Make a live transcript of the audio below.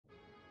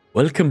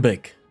Welcome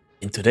back.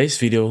 In today's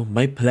video,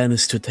 my plan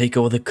is to take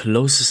over the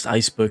closest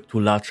iceberg to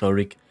Large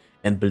Auric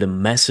and build a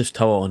massive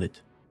tower on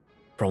it,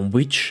 from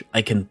which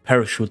I can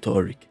parachute to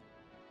Auric.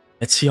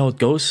 Let's see how it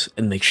goes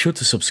and make sure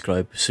to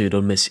subscribe so you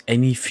don't miss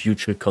any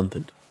future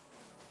content.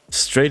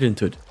 Straight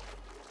into it.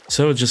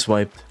 Server just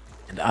wiped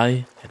and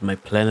I had my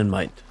plan in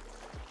mind.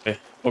 Okay,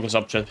 focus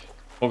up, chat.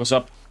 Focus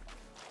up.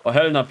 Oh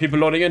hell no, people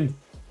loading in.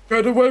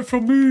 Get away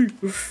from me.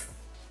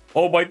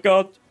 Oh my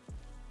god.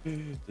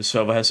 The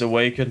server has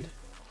awakened.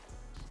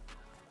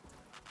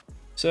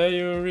 Say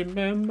you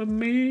remember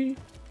me.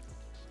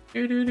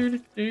 There's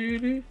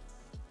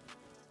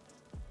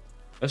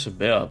a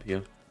bear up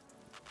here.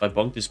 If I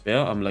bonk this bear,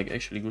 I'm like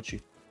actually Gucci.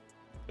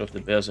 If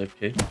the bear's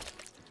AFK.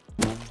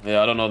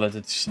 Yeah, I don't know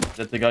that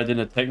the guy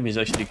didn't attack me is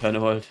actually kind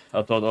of wild.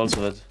 I thought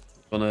also that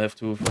I'm gonna have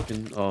to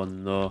fucking... Oh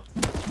no.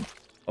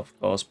 Of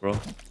course, bro.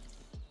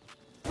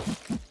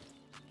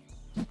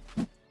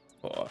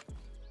 Oh.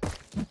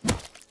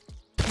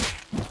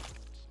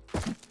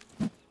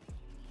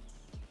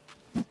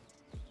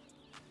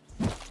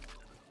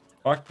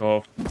 Fuck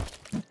off.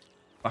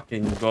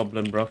 Fucking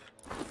goblin, bro.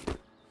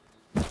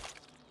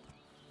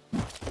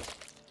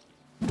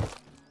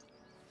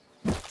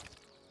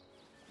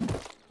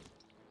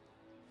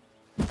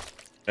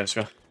 Let's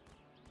go.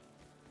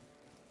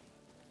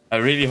 I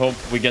really hope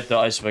we get the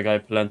iceberg I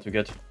plan to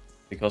get.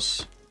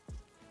 Because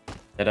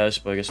that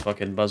iceberg is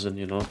fucking buzzing,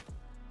 you know.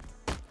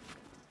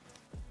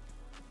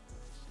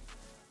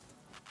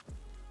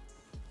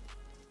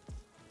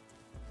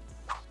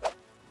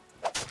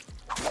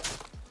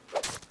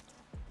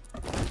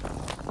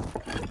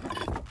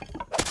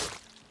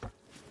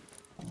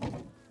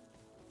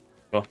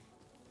 Go.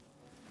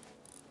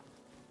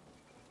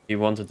 He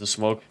wanted the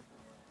smoke.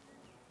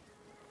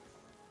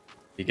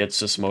 He gets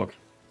the smoke.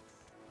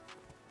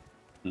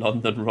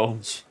 London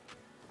roams.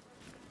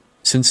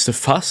 Since the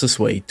fastest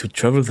way to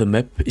travel the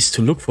map is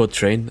to look for a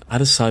train, I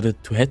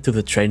decided to head to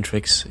the train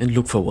tracks and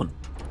look for one,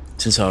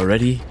 since I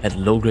already had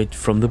low grade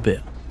from the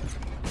bear.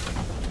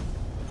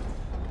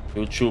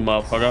 You chew,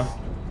 motherfucker.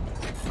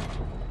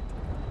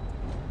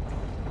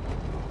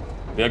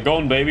 We are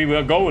going, baby, we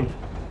are going.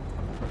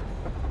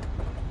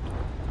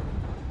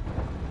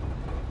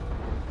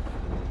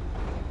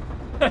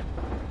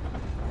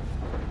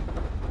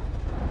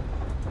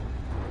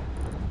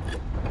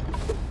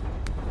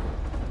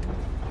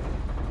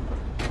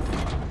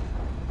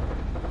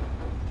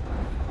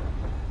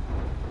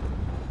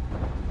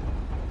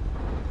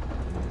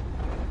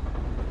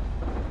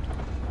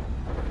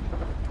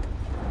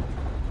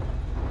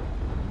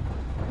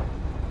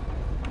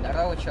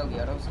 Здорово, чел,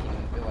 я русский,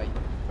 не убивай.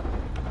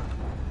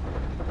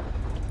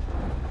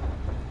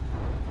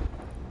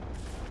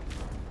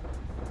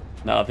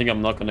 Nah, I think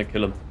I'm not gonna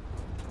kill him.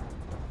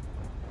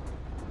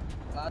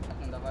 Ладно,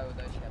 давай,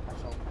 удачи, я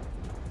пошел.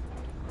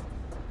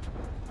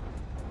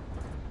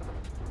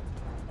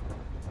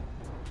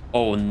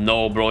 Oh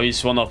no, bro,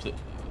 he's one of the...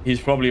 He's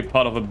probably a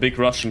part of a big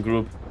Russian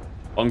group.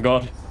 On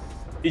God.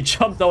 He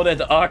jumped out at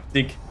the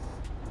Arctic.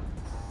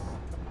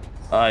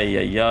 Ay,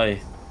 ay,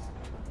 ay.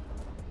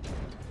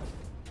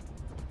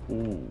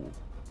 Ooh.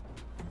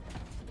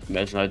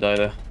 Imagine I die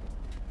there.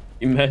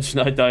 Imagine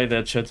I die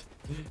there, chat.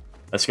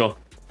 Let's go.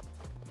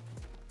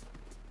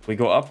 We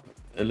go up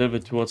a little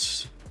bit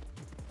towards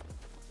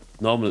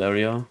normal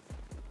area.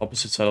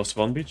 Opposite side of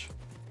Swan Beach.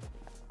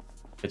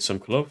 Get some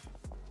cloth.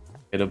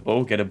 Get a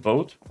bow, get a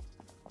boat.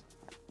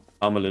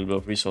 Farm a little bit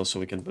of resource so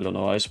we can build on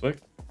our iceberg.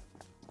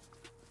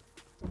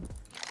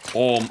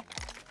 Oh.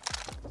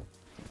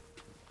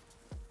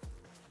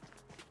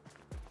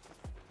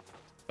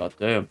 God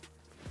damn.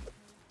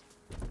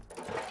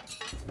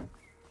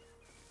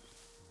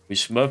 We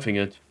smurfing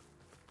it.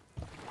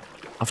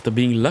 After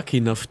being lucky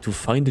enough to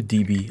find a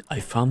DB, I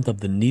farmed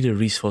up the needed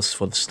resource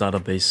for the starter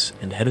base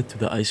and headed to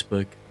the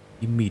iceberg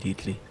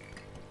immediately.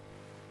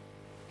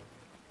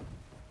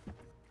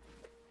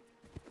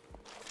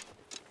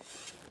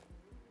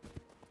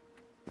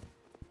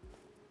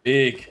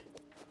 Big.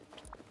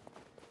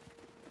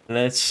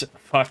 Let's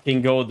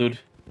fucking go, dude.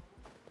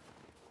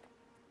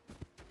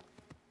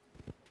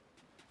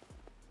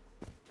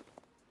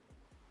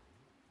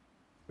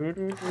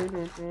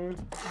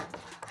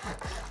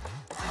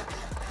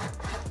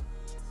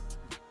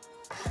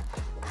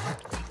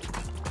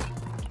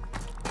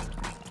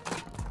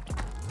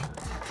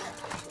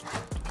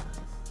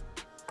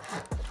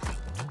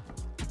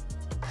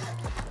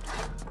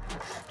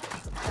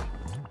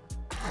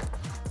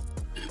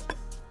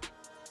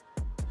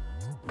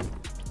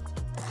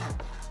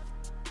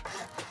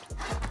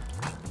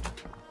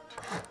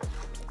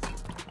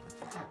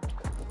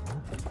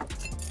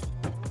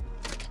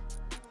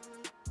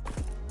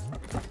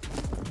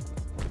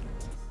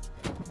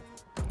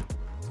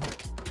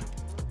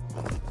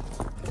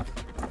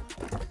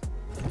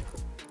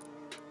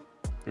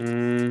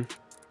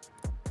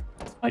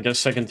 I guess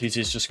second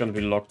TC is just gonna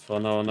be locked for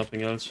now,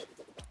 nothing else.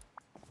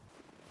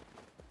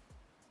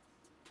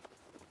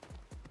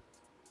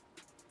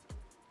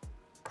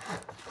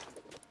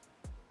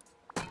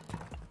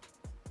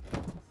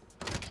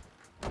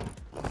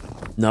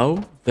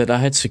 Now that I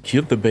had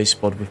secured the base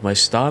spot with my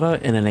starter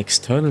and an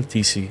external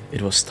TC,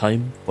 it was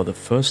time for the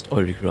first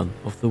Ulrich run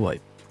of the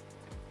wipe.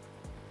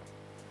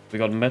 We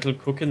got metal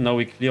cooking, now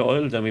we clear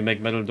oil, then we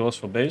make metal doors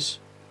for base.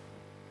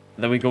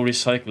 And then we go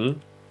recycle.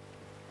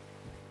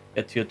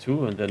 Get tier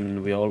 2, and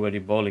then we are already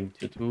balling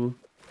tier 2.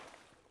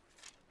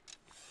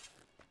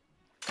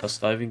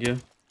 Just diving gear.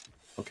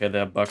 Okay,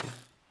 they're bugged.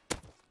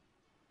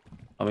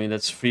 I mean,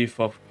 that's 3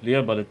 for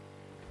clear, but it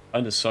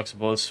kinda sucks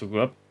balls to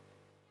grab.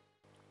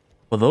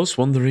 For those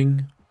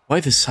wondering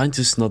why the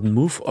scientists not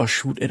move or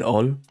shoot at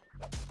all,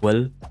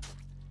 well,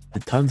 the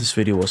time this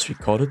video was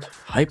recorded,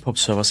 Hypop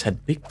servers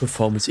had big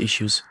performance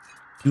issues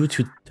due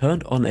to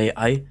turned on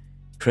AI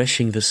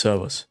crashing the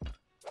servers,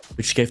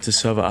 which gave the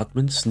server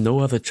admins no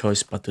other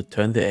choice but to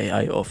turn the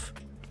AI off.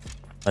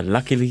 But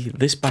luckily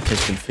this bug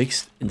has been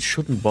fixed and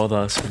shouldn't bother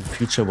us in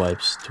future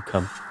wipes to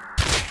come.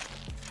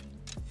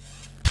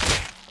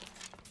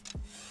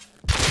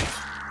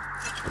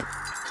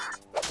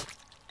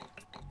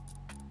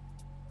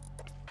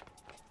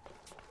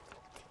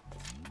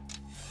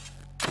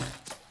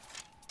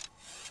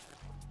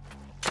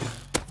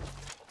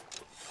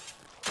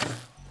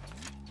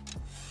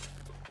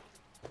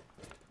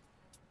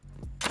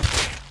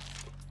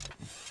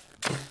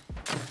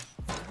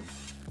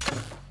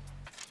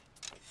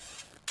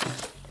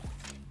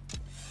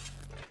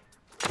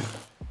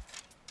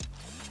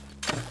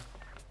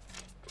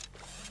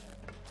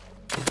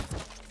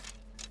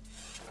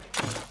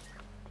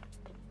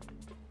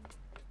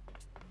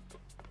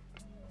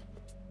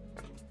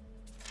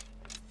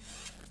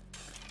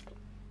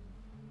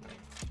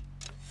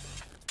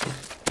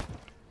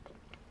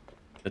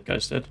 That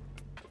guy's dead.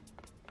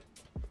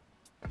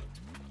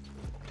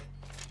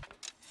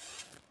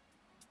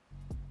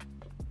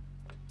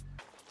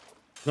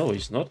 No,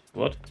 he's not.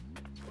 What?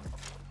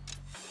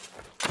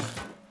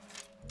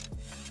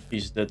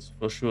 He's dead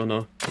for sure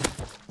now.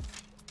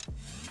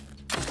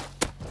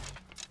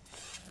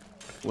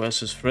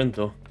 Where's his friend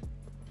though?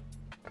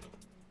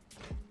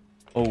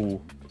 Oh.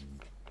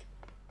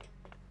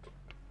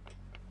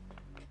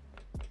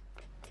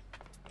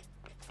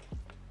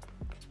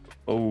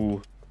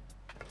 Oh.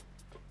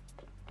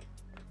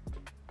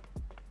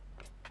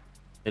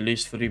 At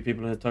least 3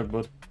 people in the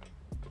tugboat.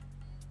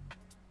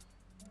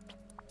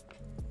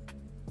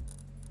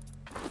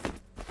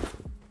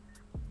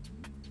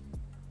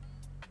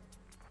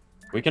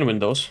 We can win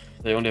those.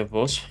 They only have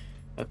bows,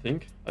 I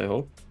think. I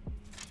hope.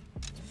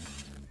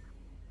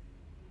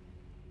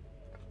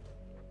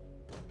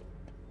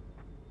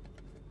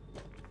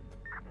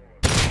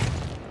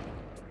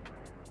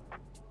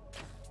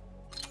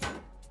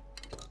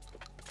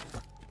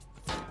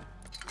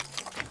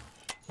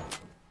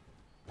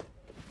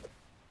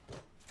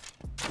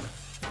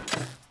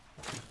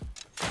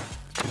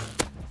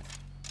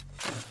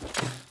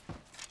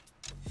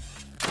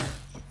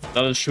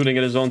 That is shooting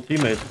at his own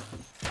teammate.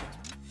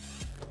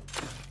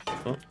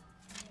 Huh?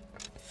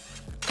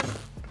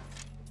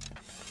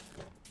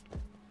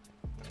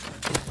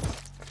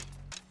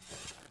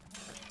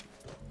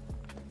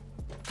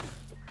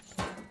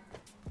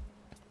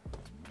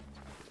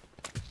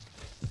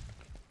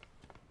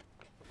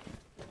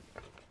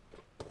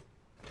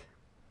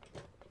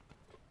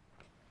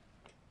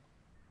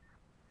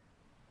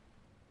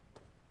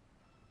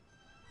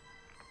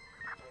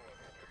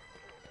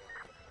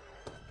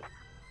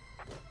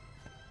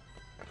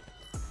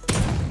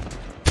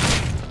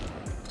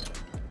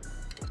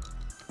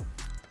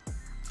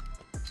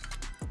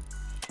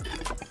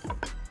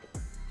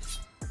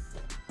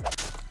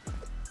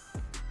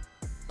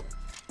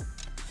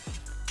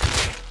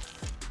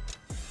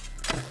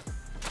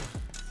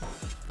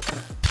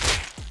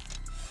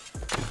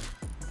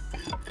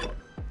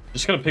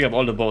 Just gonna pick up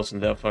all the balls in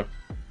there, fuck.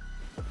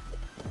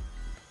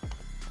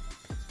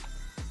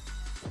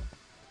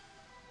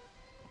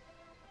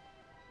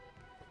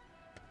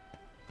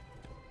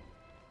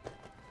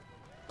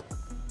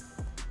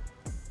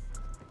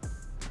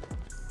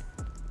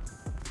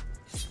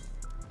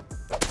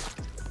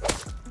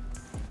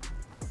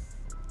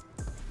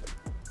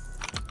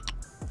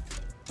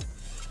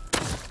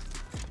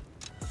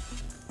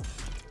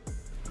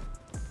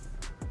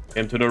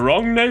 Came to the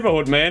wrong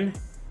neighborhood, man.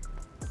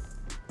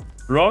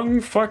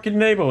 Wrong fucking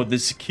neighborhood.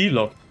 This is key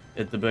locked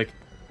at the back.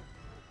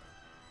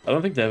 I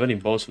don't think they have any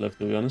bows left,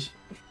 to be honest.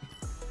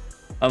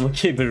 I'm gonna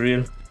keep it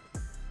real.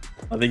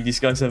 I think these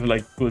guys have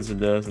like pools in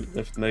there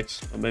left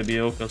next, or maybe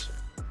Okas.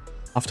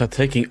 After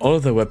taking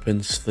all the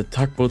weapons, the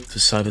tugboat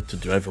decided to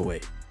drive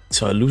away.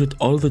 So I looted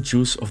all the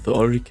juice of the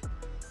Ulrich,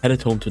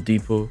 headed home to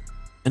depot,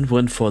 and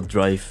went for a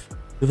drive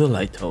to the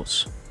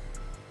lighthouse.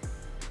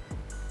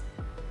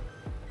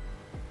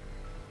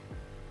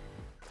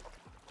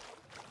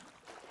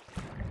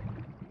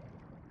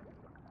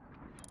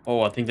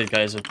 Oh, I think that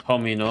guy is a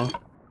Tommy, no? If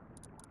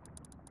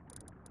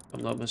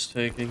I'm not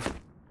mistaken.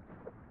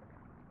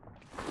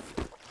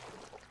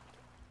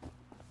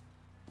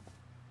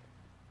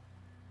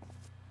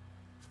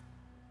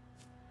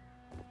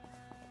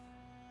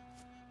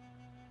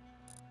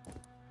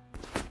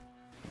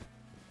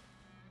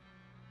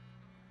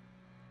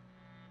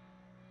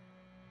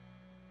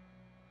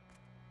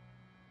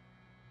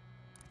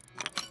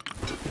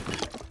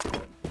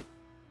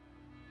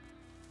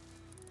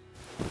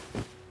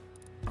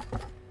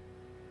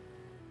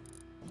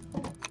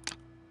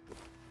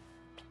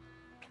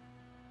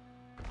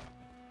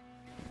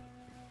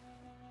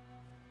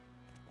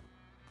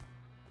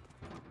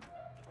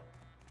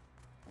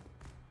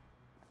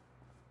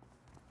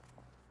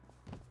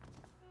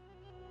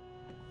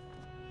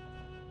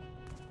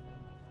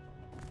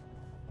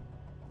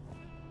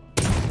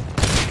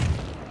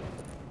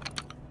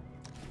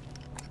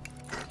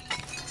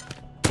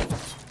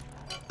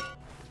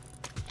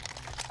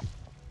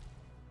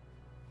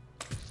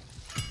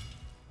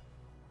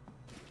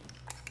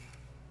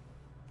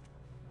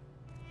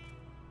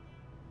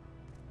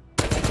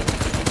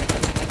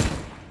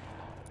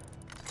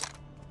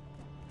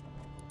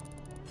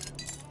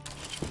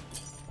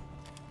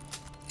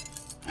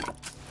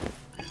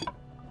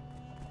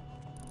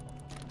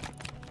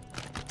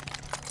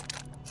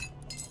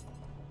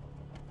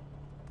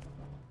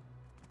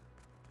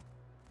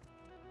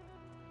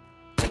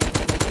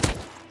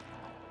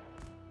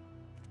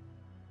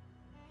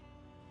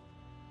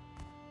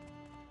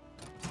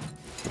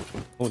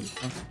 Holy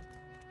fuck.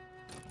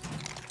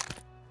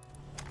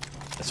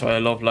 That's why I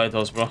love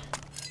Lighthouse, bro.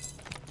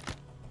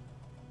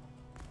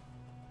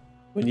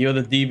 When you're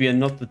the DB and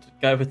not the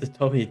guy with the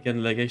Tommy, it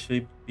can like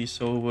actually be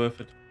so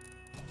worth it.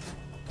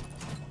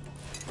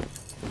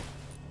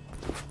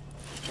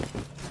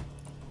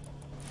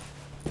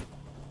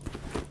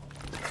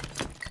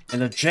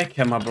 And a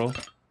jackhammer, bro. Oh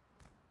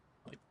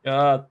my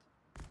god.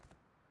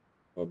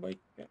 Oh my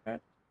god.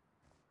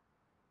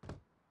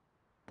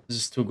 This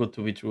is too good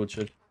to be true,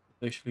 chat.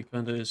 It actually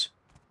kinda is.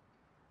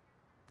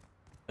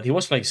 But he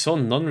was like so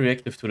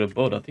non-reactive to the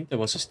boat. I think that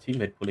was his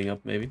teammate pulling up,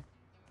 maybe.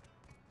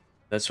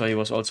 That's why he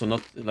was also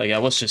not... Like, I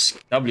was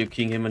just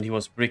W-keying him and he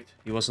was bricked.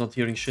 He was not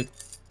hearing shit.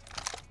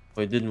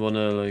 Or he didn't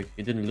wanna, like...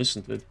 He didn't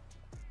listen to it.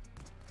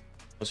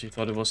 Because he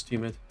thought it was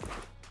teammate.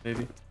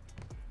 Maybe.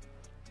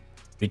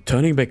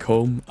 Returning back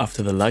home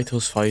after the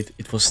lighthouse fight,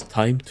 it was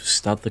time to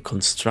start the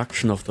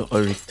construction of the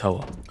Ulrich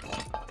Tower.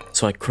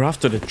 So I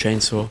crafted a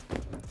chainsaw,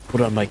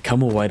 put on my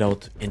camo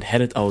whiteout and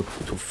headed out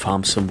to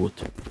farm some wood.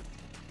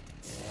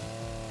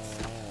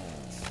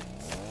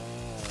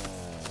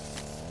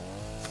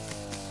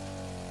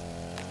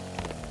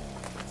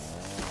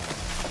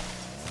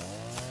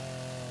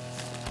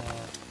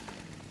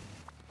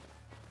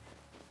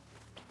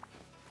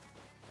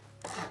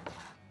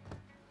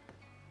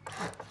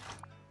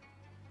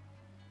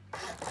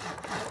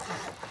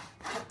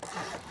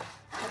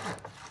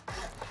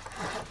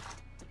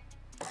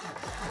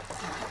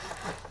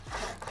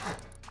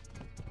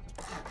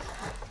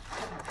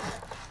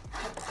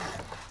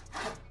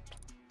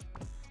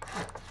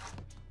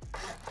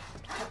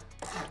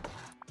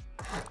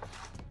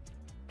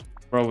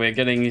 Bro, we're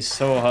getting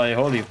so high.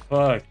 Holy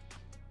fuck.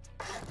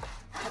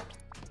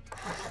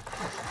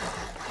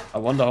 I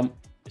wonder how...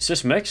 Is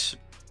this max?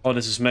 Oh,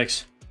 this is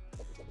max.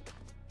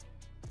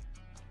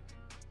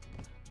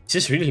 Is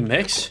this really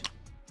max?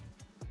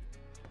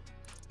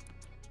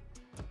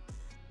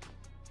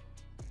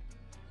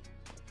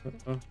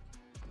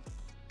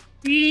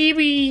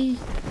 Baby.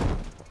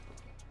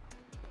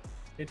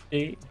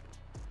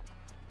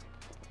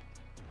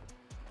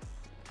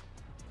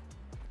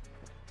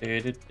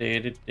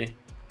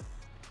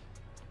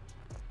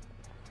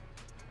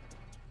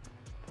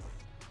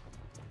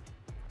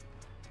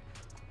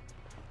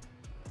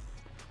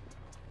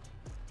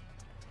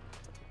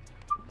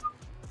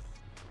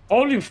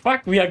 Holy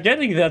fuck, we are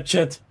getting there,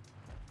 chat.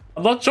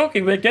 I'm not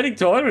joking, we're getting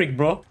to Ulrich,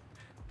 bro.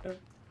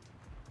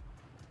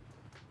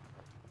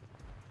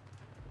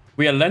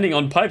 We are landing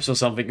on pipes or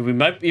something. We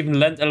might even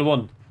land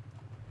L1.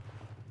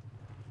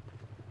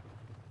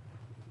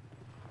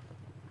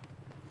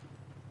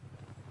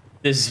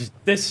 This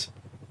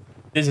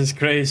is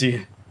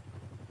crazy.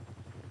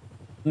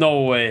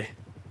 No way.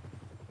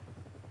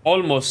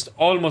 Almost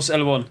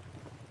L1.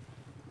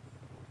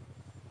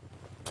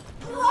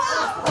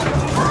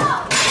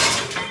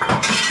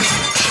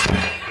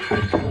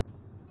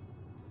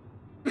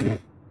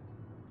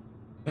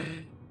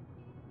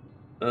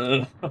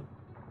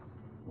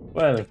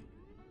 Well.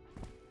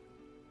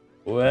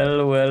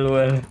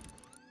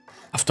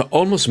 After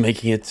almost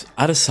making it,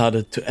 I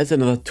decided to add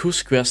another 2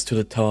 squares to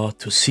the tower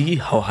to see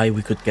how high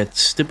we could get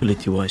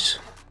stability wise.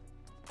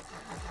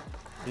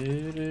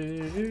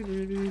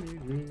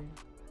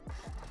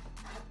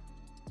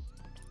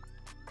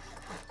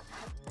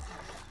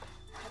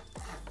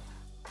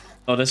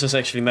 Oh, this is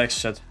actually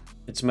max, chat.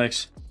 It's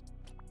max.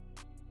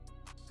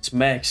 It's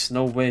max,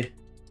 no way.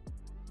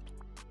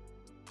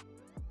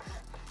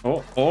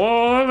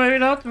 Oh, maybe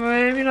not.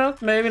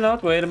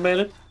 Wait a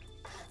minute.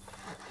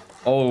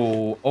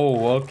 Oh,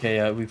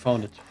 okay, we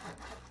found it.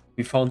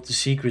 We found the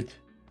secret.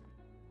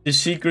 The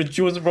secret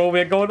juice, bro,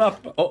 we're going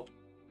up.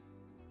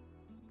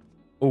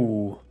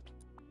 Oh.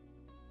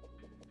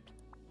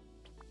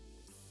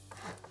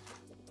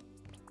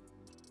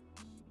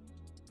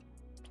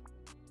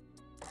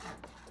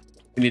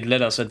 We need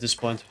ladders at this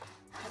point.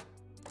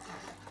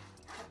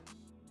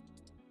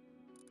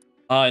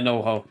 I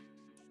know how.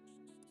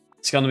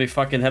 It's gonna be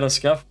fucking hella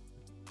scuffed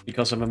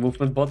because I'm a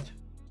movement bot,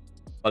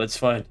 but it's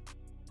fine.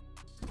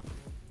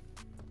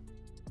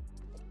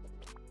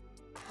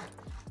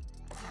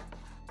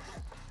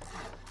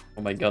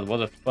 Oh my god, what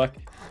the fuck?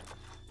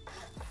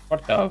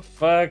 What the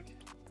fuck?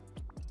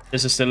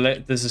 This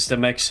is the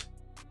max.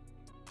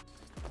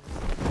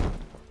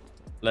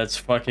 Let's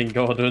fucking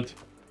go, dude.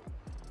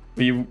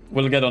 We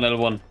will get on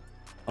L1.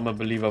 I'm a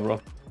believer,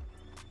 bro.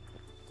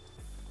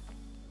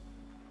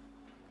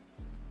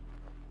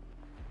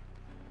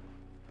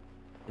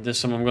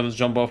 This time I'm gonna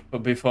jump off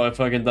before I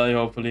fucking die,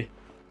 hopefully.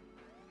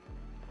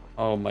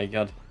 Oh my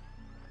god.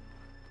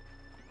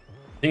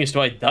 Thing is,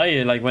 do I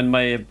die like when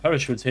my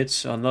parachute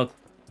hits or not?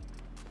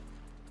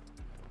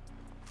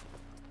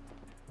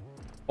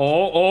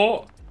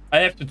 Oh, I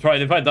have to try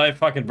it. If I die,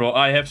 fuck it, bro.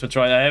 I have to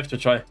try,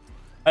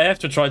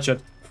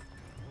 chat.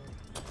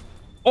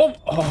 Oh.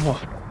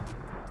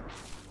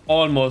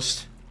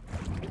 Almost.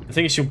 The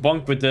thing is, you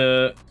bonk with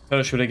the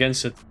parachute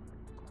against it.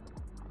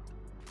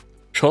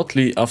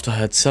 Shortly after I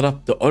had set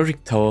up the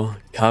Ulrich Tower,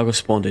 cargo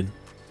spawned in.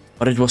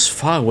 But it was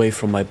far away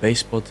from my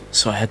base spot,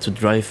 so I had to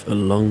drive a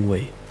long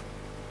way.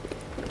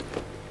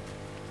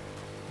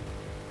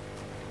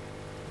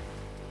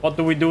 What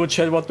do we do,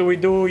 Chad? What do we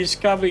do? He's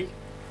coming.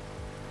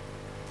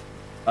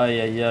 Ay,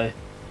 ay, ay.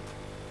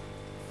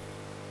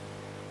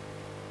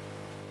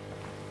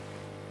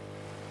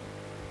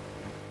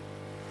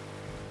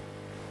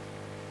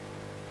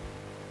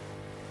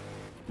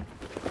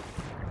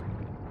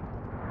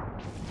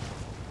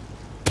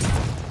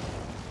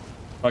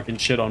 Fucking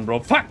shit on, bro.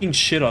 Fucking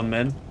shit on,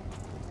 man.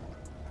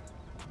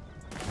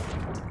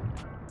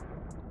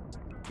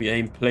 We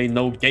ain't playing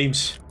no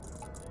games.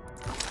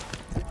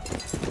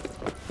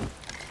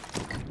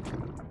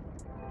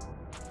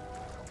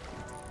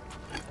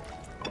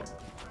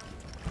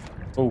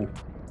 Oh.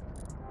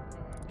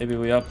 Maybe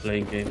we are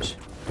playing games.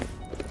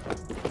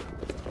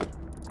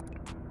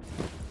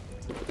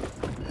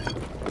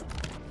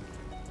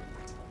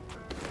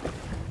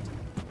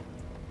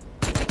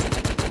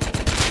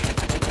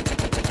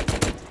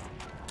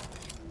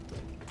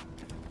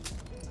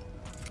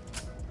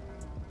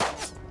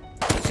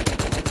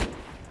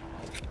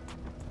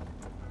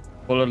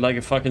 Pull it like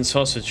a fucking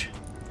sausage.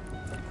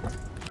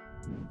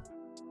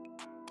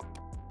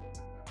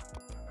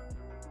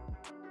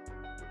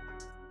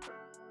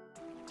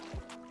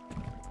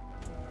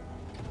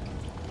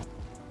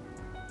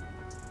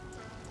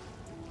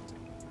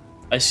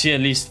 I see at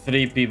least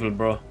 3 people,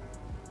 bro.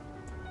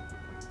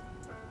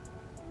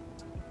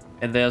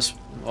 And they're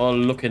all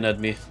looking at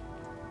me.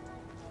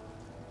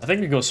 I think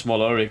we go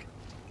small Ulrich.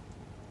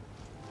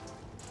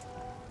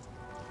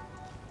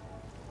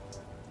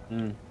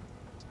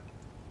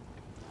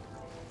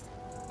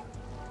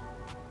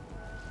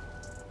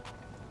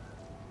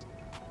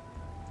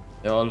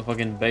 They're all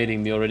fucking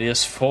baiting me already.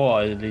 There's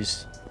 4 at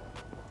least.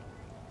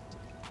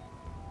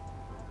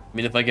 I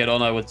mean, if I get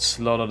on, I would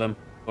slaughter them.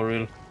 For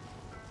real.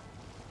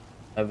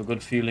 I have a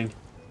good feeling.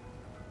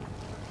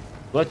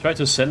 Do I try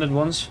to send it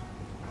once?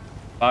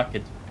 Fuck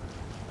it.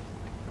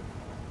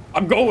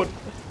 I'm going!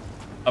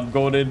 I'm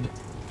going in.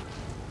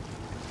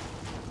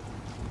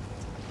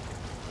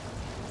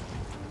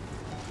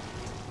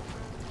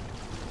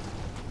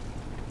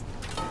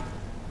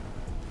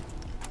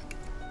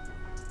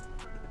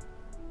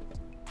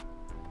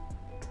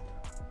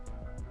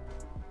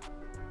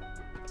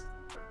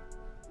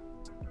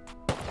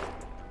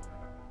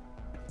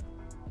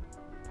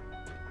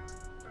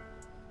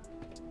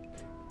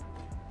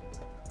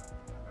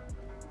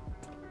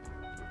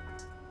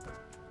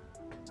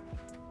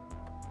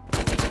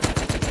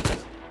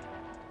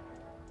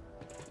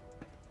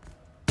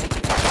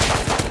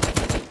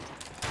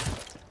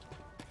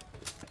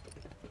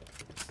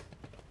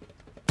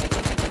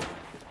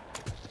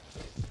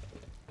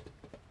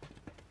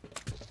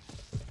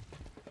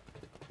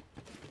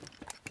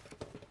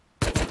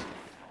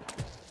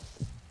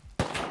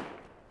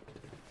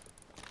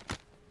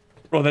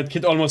 Bro, that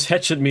kid almost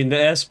headshot me in the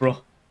ass, bro.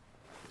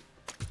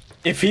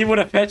 If he would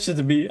have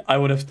headshotted me, I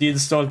would have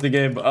deinstalled the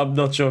game. I'm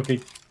not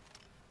joking.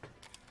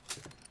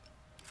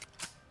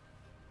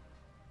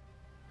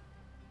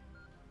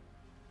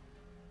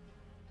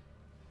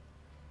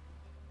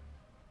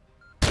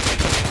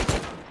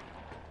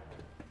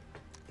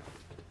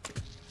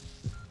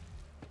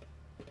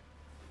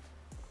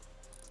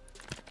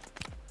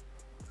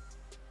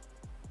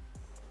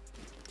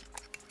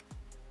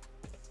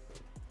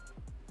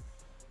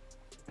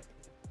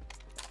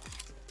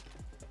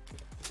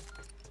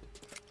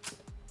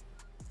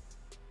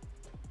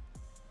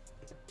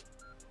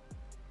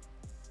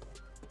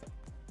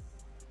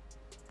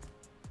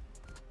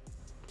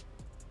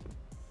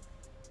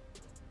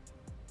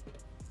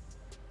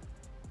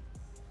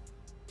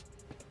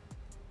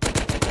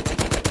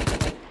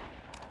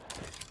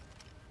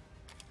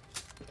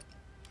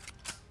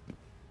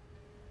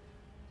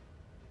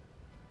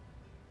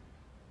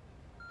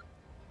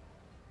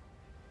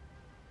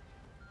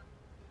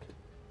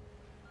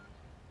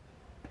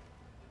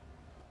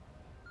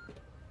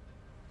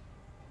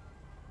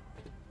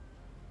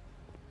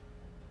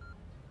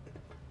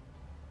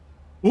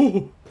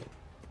 Ooh.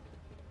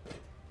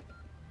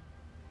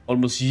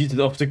 Almost yeeted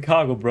off the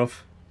cargo,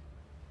 bruv.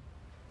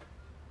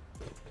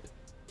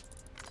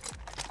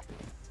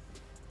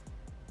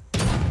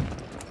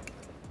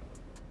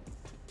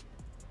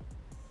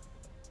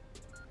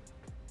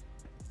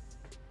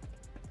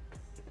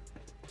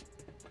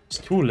 There's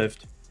 2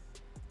 left.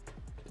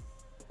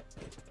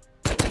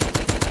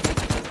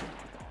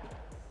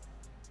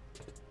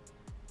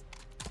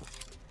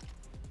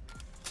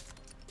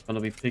 Gonna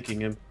be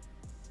picking him.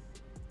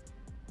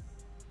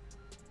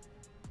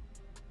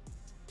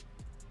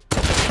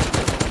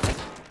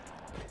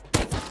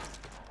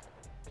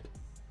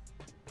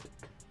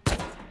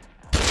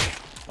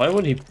 Why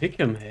wouldn't he pick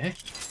him, eh?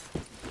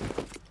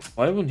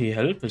 Why wouldn't he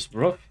help us,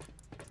 bro?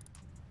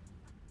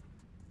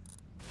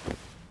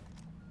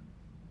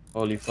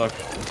 Holy fuck.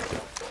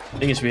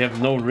 Thing is, we have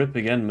no rip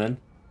again, man.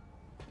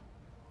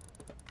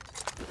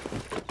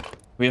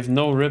 We have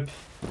no rip.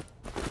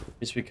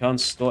 Means we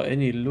can't store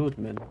any loot,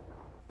 man.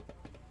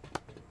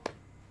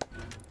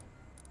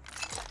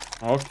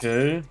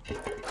 Okay.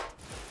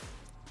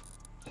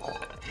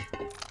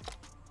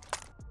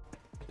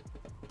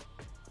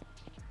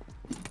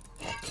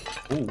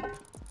 Oh.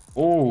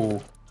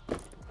 Oh.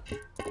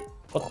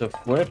 What the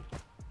flip?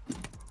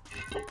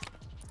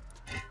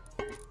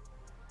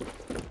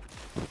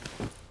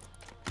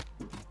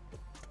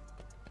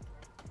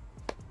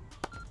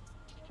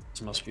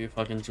 This must be a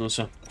fucking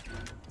juicer.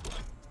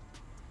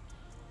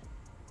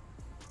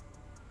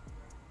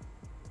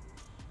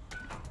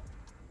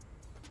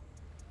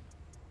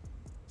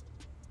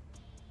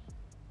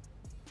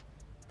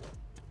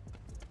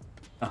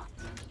 Ah.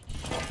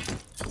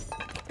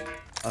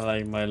 I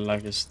like my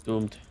luck is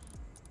doomed.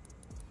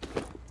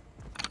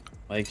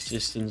 My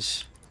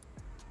existence.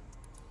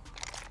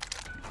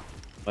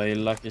 My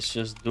luck is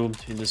just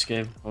doomed in this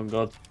game. Oh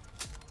god.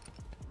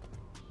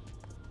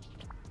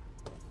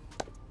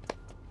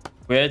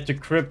 We're at the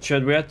crib,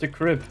 Chad. We're at the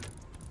crib.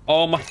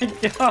 Oh my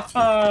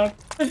god.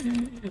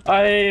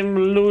 I'm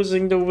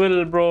losing the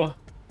will, bro.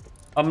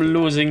 I'm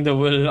losing the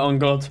will on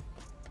god.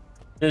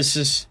 This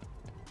is...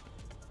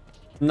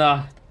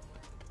 Nah.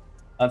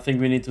 I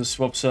think we need to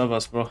swap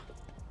servers, bro.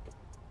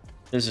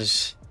 This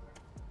is...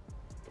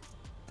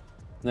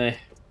 Nah.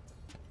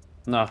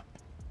 Nah.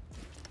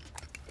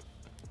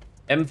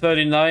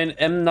 M39,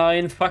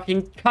 M9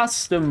 fucking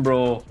custom,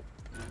 bro.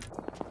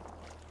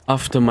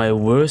 After my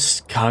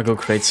worst cargo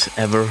crates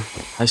ever,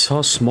 I saw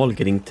a small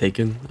getting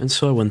taken, and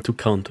so I went to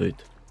counter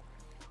it.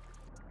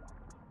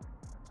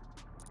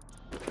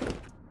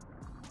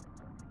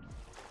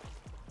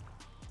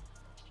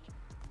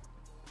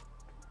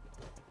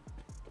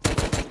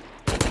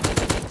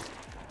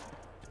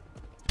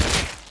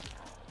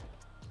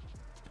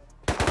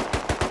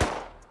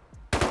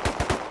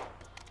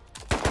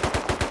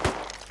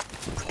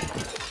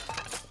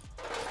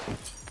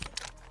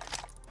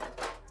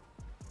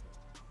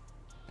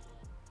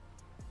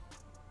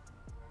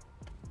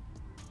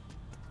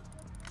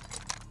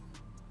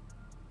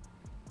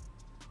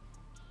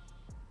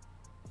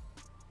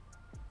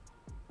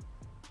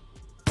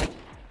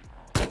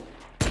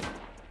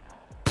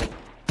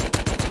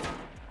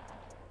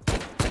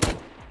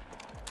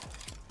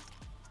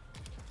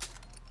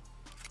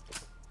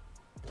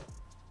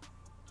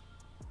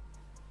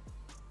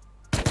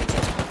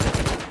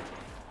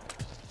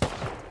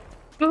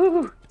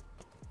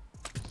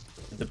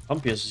 The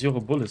Pumpy has 0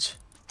 bullets.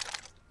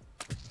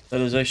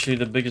 That is actually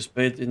the biggest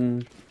bait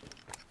in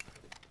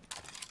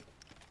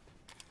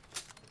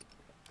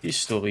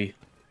history.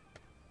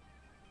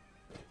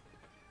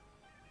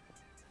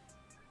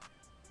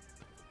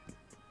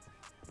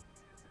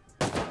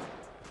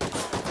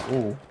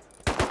 Oh.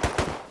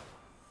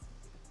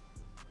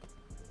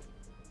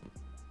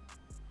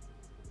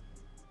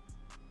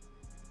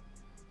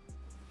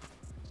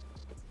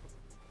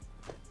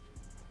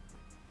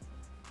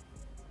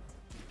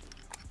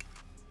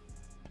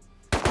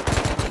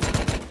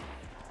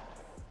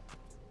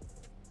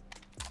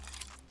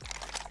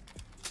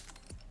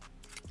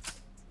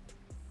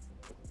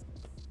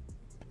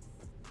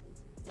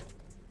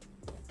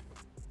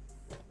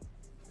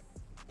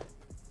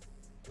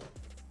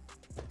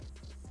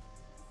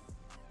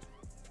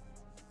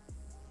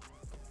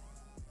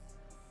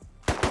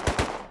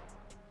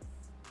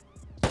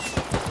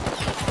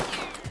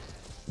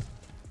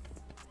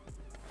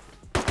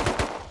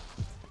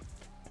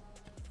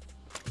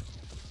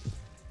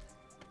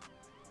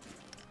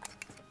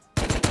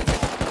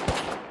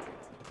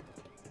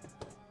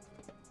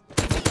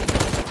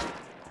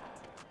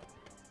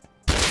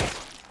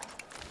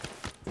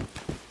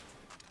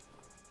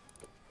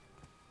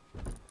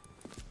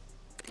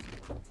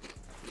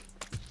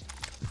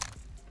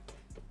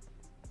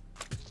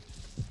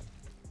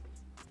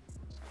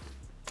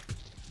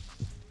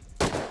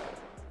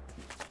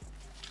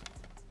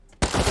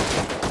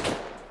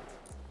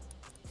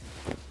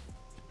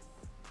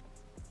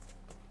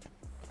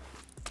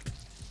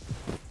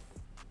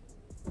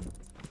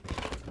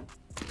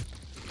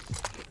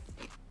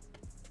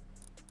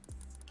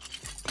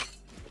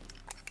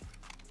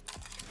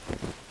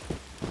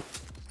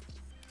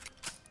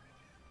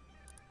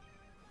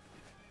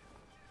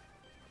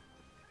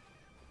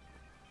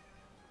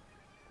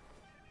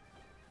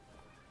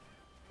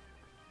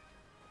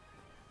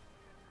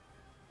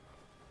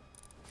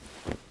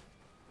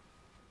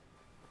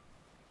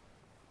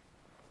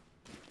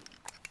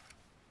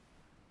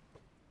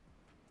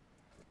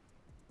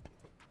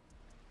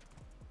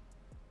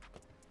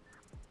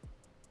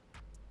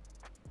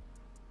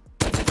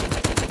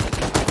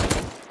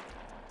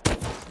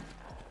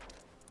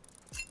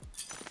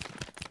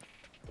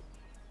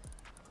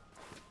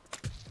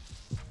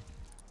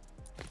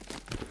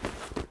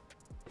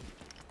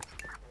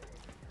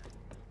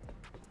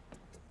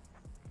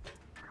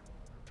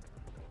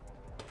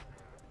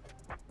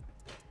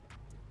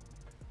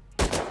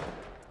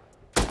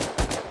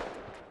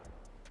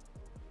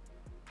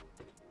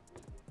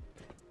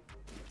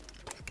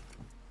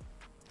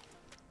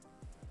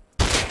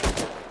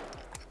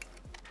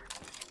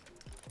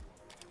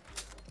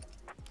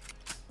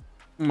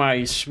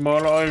 My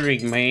small oil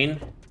rig, man.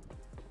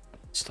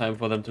 It's time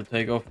for them to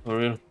take off for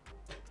real.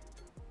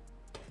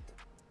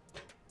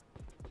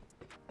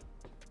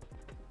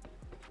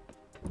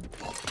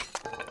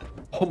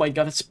 Oh my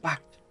god, it's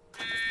back.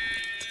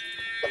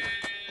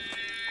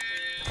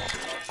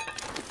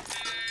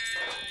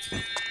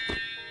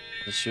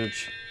 is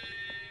huge.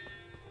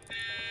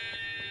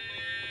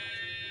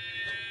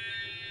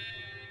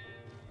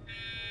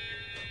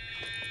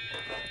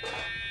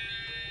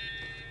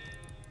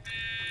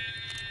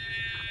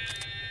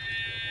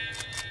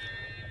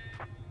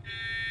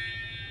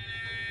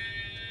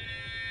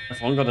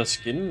 I've only got a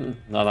skin.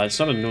 No, it's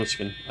not a new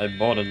skin. I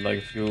bought it like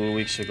a few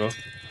weeks ago.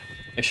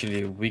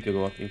 Actually, a week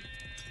ago, I think.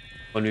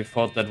 When we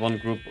fought that one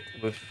group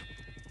with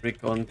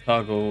Rick on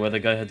Cargo, where the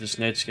guy had his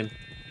nade skin.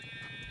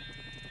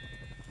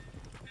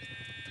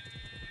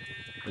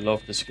 I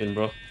love the skin,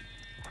 bro.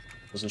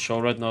 Doesn't show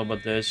right now,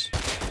 but there's.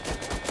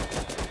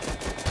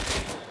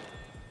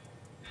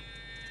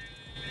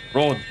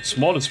 Bro,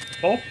 small is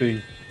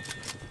popping.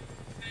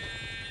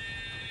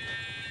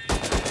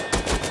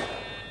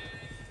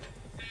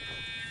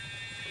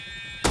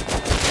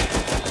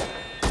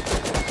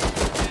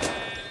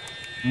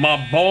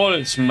 My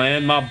balls,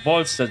 man, my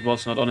balls, that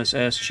was not on his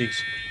ass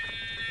cheeks.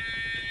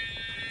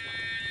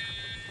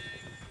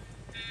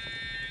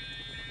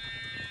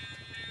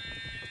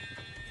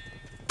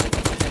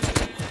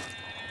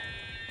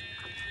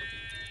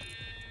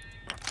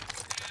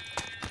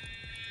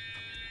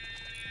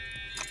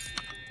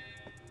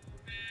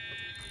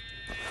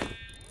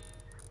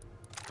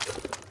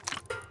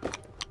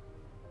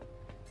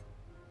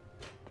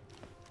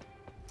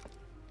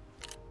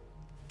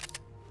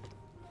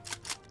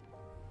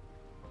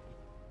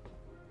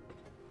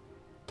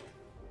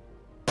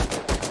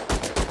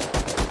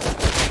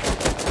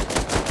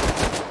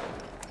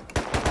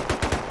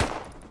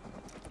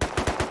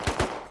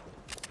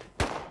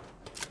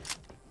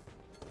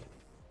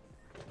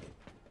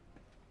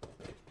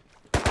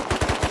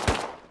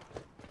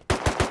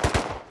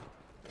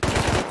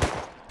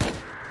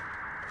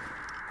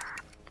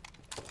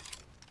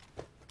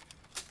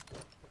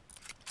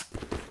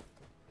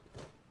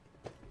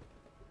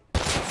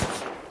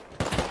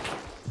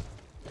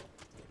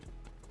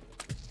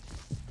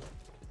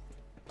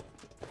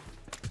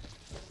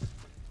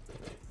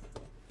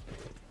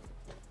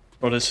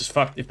 Bro, this is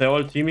fucked. If they're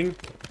all teaming...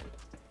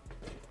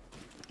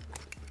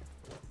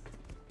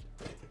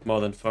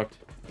 More than fucked.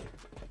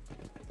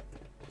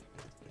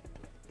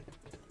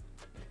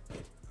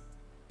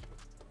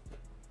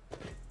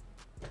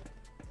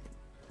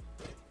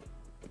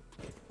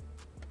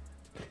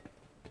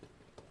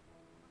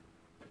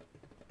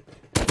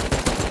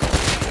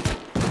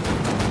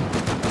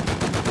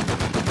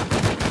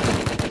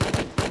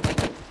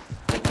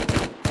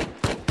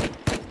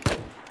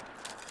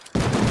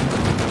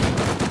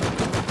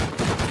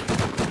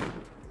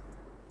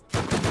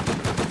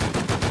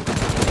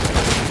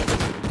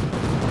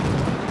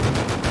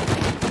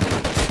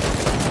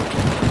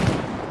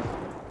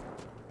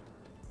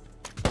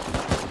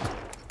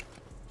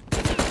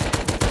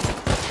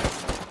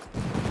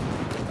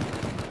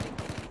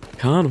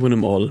 Can't win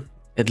them all.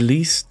 At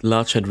least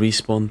Larch had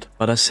respawned,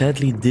 but I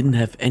sadly didn't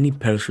have any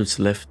parachutes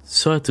left,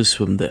 so I had to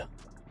swim there.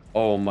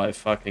 Oh my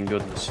fucking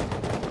goodness.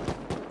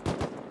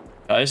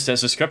 Guys,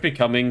 there's a scrappy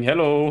coming.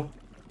 Hello.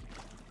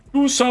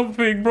 Do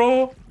something,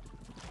 bro.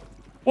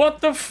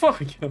 What the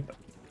fuck?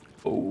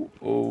 Oh,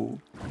 oh.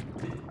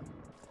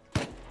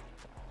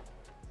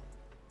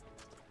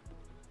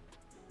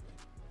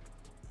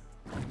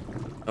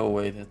 No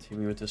way, they're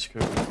teaming with the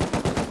scrappy.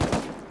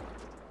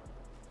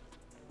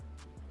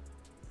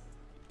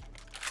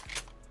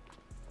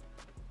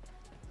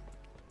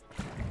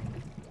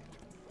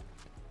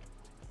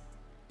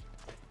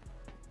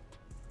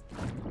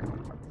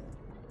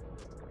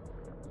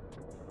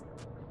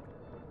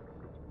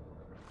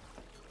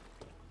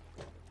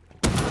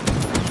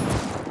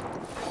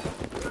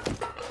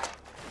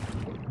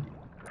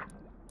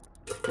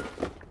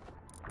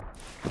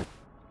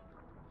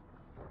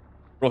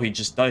 Bro, he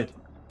just died.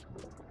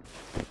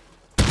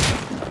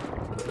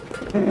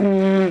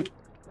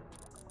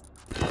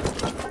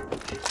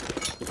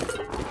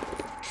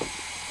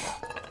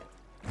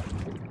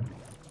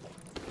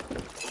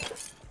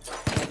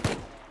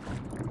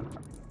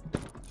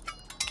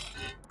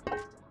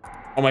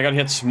 Oh my god, he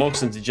had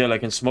smokes in the jail. I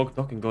can smoke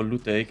dock and go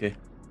loot the AK.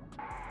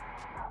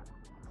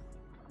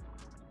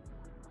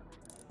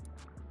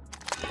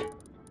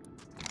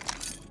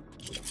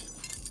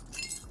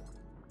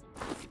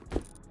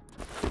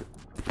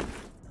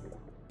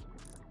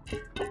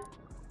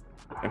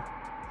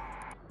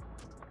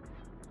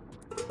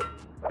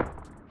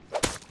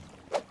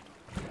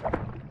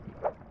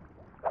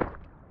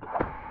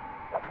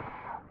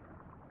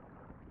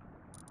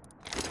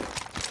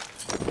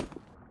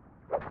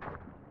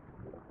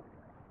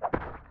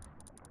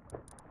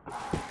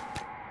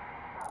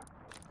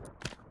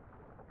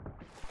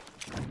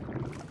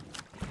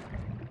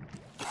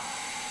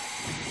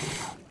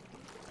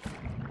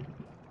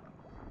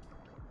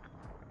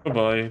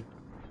 Goodbye.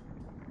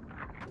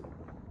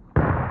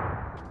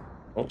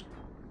 Oh.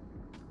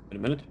 Wait a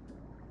minute.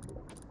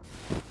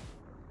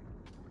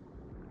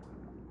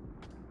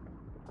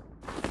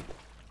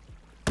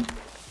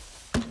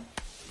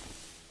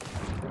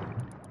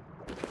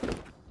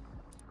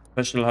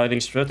 Professional hiding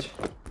strat.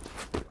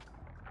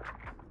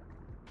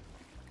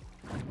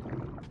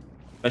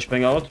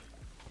 Flashbang out.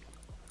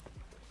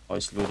 Oh,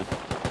 it's looted.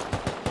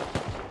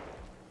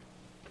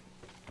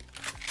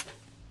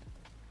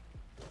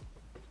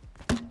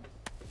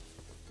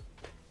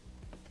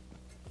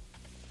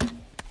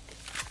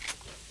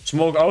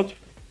 Smoke out.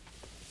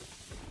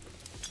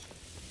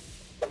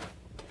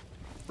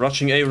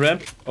 Rushing A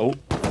ramp. Oh.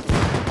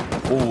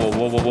 Oh, whoa,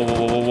 whoa, whoa, whoa, whoa,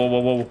 whoa, whoa,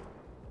 whoa, whoa.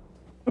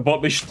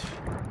 Abort mich.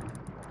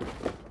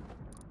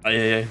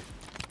 Ay.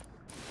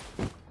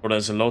 Oh,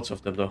 there's loads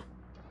of them though.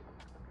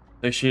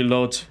 Actually,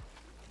 loads.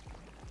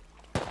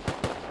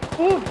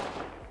 Oh.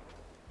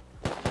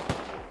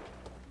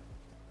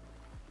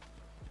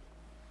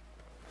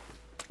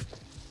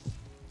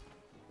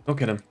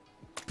 Look at him.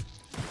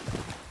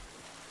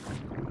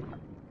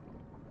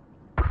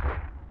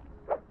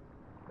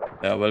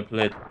 Yeah, well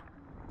played.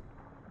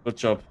 Good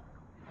job.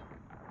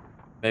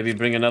 Maybe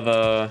bring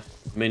another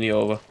mini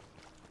over.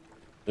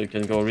 So you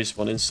can go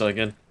respawn insta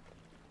again.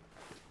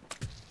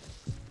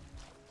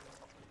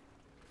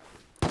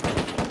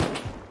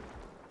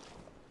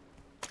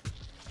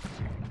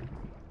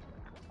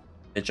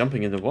 They're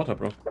jumping in the water,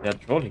 bro. They're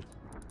trolling.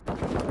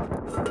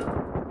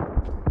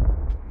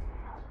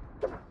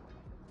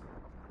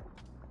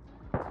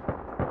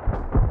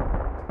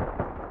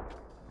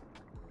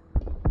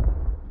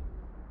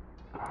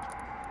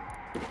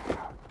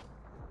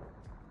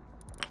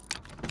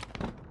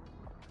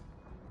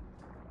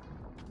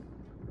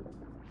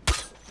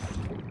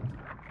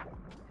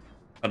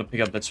 Gotta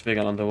pick up that spray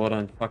gun underwater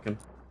and fuck him.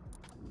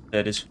 There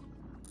it is.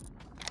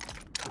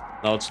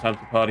 Now it's time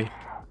to party.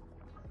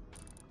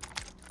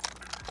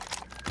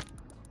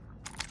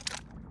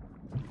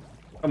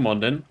 Come on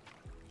then.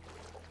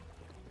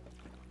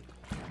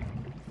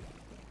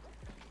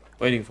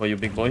 Waiting for you,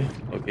 big boy.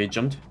 Okay,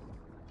 jumped.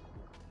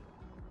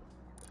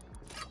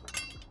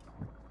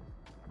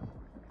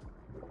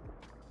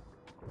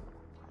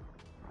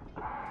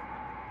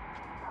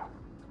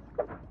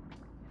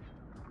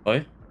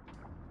 Boy.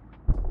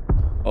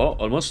 Oh,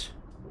 almost.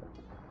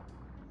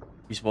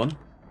 He's one.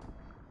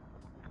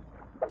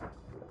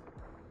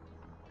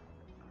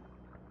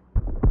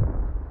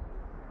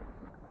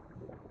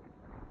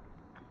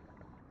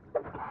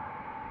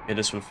 Okay,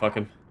 this will fuck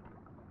him.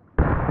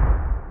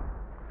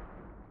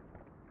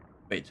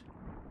 Wait.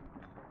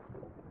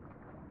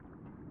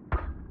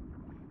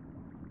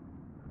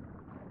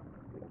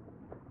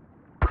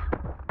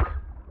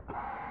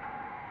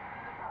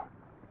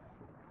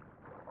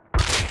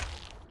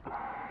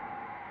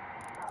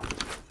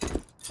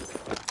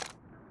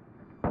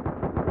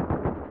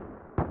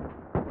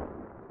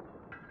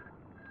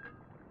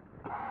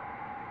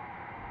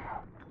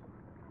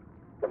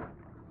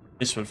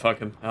 This will fuck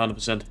him,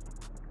 100%.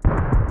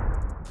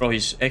 Bro,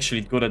 he's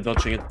actually good at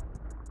dodging it.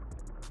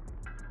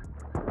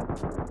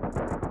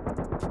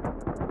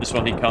 This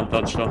one he can't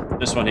dodge though.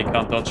 This one he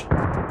can't dodge.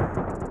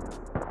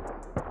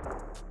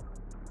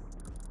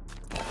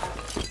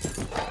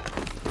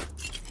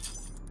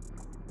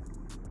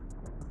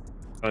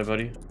 Bye,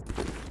 buddy.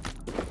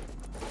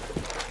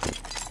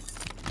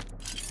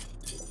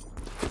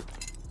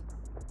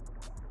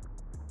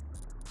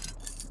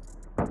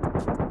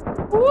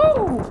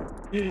 Woo!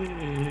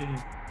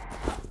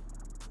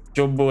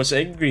 Jumbo is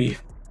angry.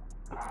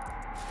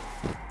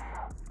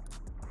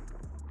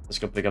 Let's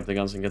go pick up the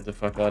guns and get the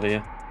fuck out of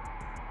here.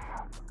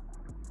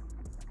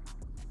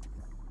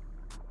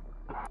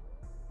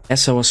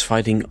 As I was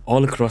fighting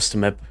all across the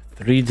map,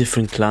 3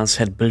 different clans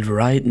had built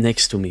right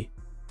next to me.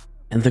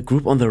 And the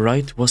group on the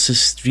right was a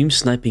stream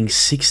sniping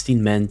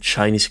 16-man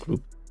Chinese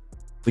group,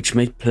 which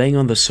made playing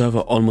on the server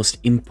almost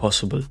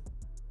impossible.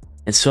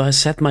 And so I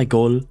set my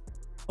goal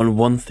on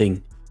one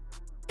thing: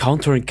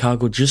 countering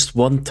cargo just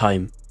one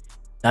time,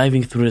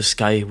 diving through the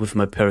sky with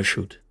my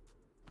parachute.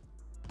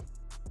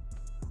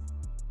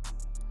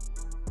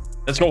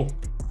 Let's go!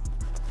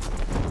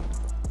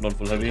 Not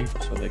full heavy,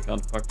 so they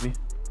can't fuck me.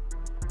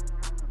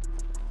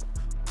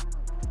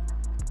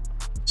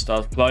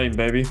 Start flying,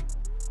 baby. I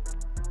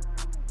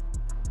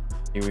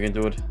think we can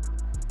do it.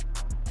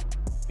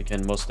 We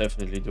can most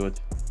definitely do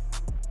it.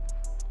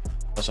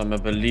 Because I'm a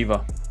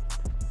believer.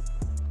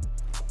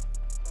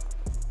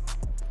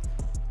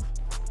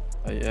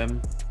 I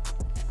am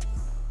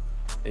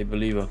a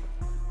believer.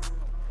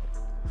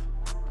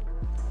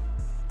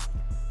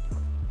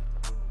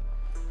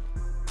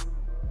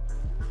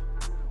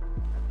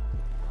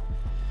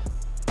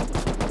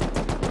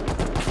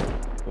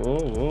 Whoa,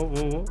 whoa,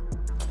 whoa, whoa.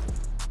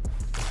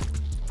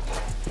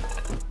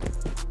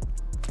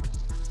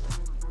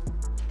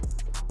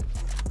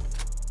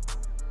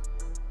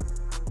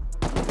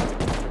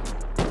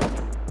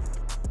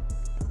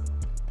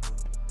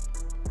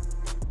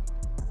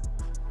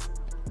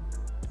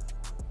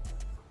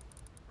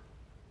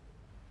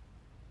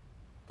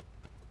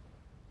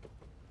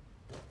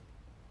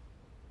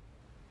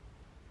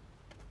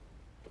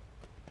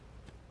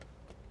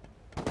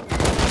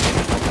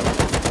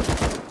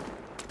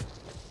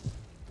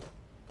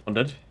 On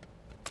that.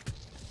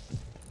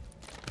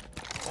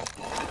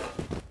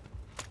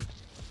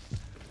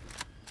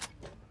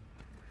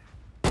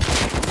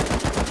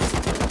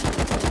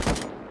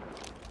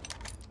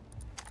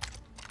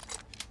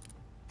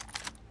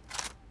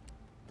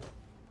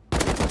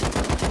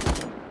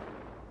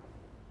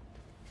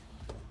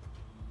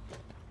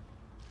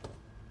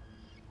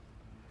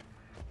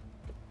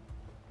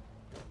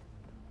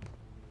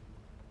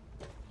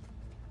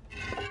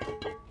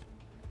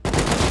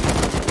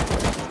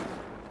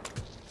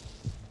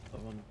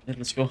 Yeah,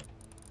 let's go.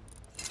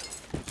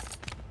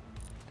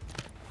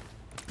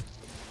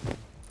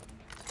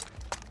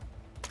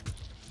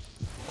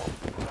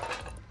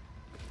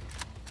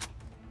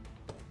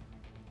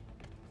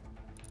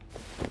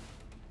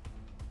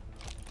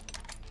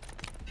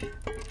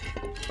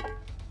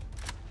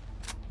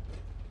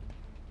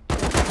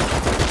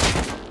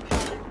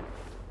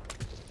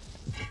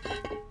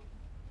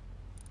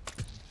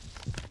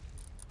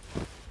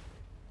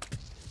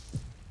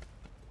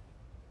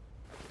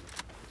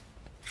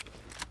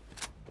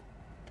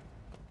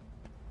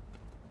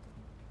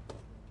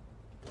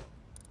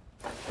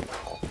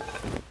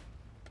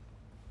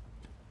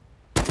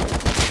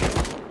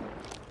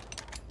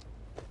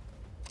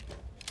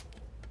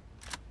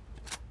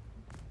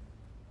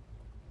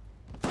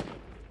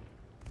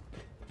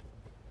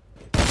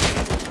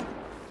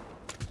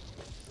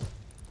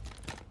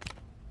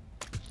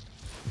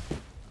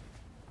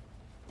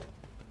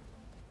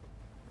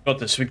 Got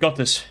this, we got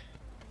this.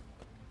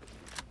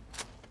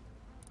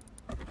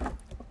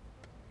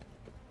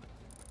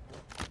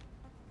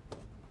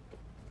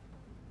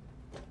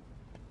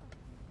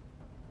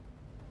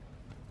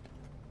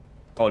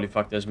 Holy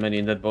fuck, there's many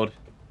in that boat.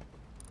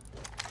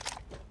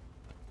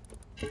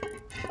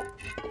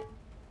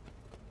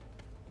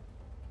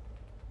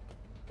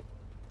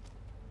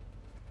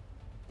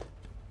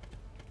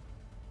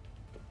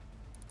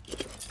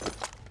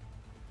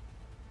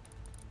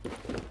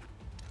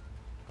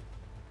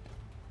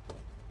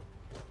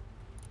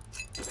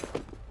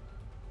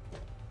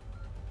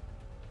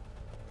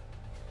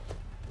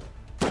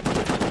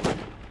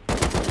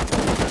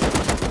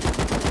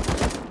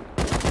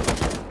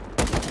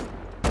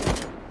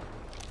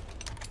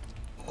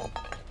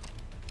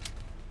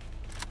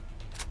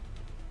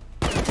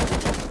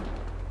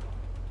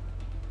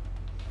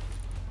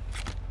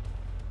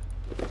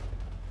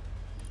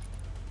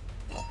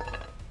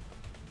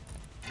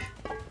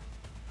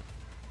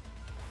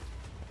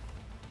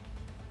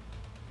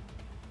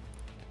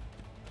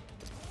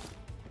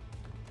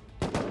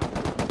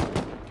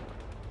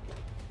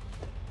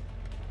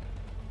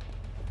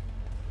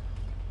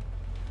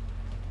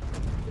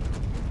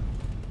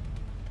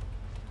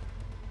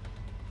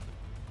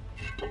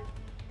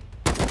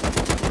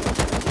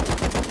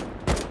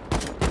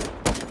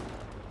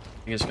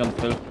 I think his gun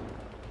fell.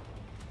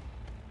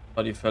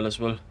 Body fell as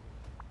well.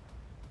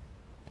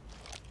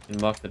 Can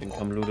mark that and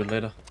come loot it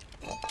later.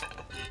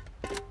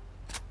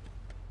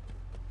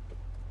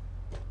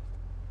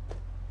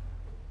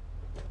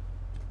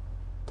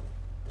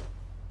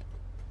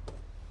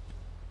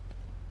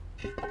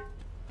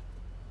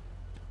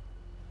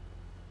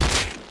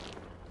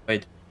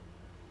 Wait.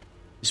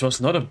 This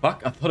was not a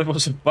bug? I thought it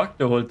was a bug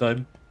the whole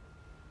time.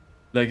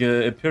 Like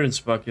a appearance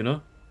bug, you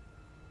know?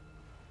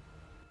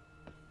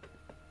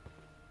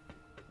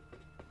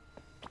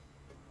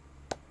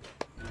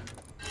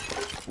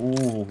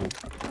 Ooh.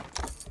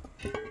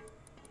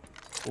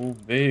 Oh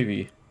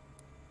baby.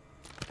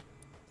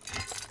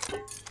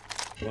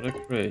 What a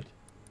crate.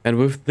 And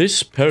with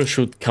this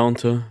parachute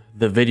counter,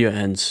 the video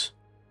ends.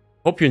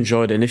 Hope you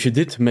enjoyed, and if you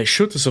did, make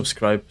sure to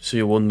subscribe so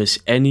you won't miss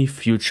any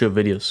future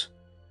videos.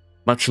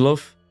 Much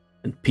love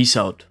and peace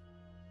out.